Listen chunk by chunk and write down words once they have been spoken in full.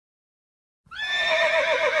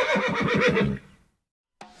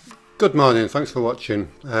Good morning, thanks for watching.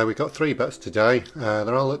 We've got 3 bets today.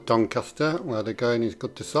 They're all at Doncaster, where the going is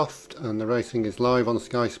good to soft and the racing is live on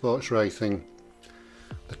Sky Sports Racing.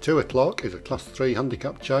 The 2 o'clock is a Class 3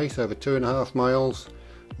 handicap chase over 2.5 miles,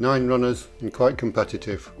 9 runners and quite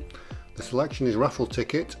competitive. The selection is Raffle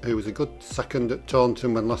Ticket, who was a good second at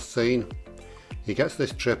Taunton when last seen. He gets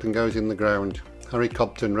this trip and goes in the ground. Harry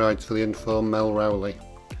Cobden rides for the informed Mel Rowley.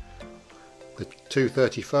 The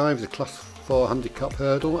 2.35 is a Class 4 handicap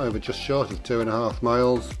hurdle over just short of 2.5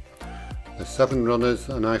 miles. There's 7 runners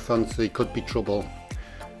and I fancy Could Be Trouble,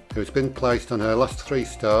 who has been placed on her last 3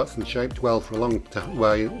 starts and shaped well for a long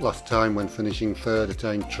way last time when finishing 3rd at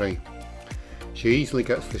Aintree. She easily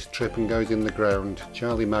gets this trip and goes in the ground.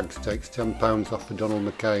 Charlie Maggs takes £10 off for Donald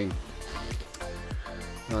McCain.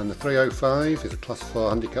 And the 3.05 is a Class 4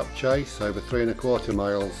 handicap chase over 3.25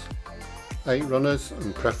 miles. 8 runners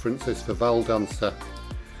and preferences for Val Dancer,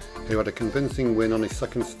 who had a convincing win on his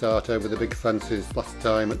second start over the big fences last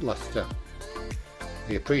time at Leicester.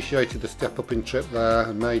 He appreciated the step up in trip there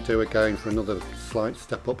and may do again for another slight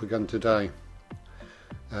step up again today.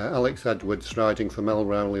 Alex Edwards riding for Mel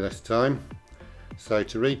Rowley this time. So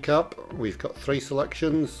to recap, we've got 3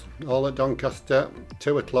 selections, all at Doncaster.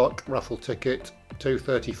 2 o'clock, Raffle Ticket.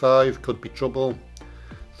 2.35, Could Be Trouble.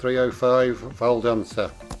 3.05, Val Dancer.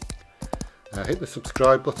 Hit the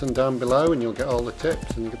subscribe button down below and you'll get all the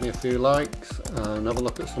tips, and give me a few likes and have a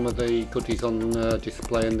look at some of the goodies on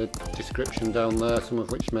display in the description down there, some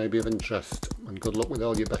of which may be of interest, and good luck with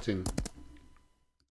all your betting.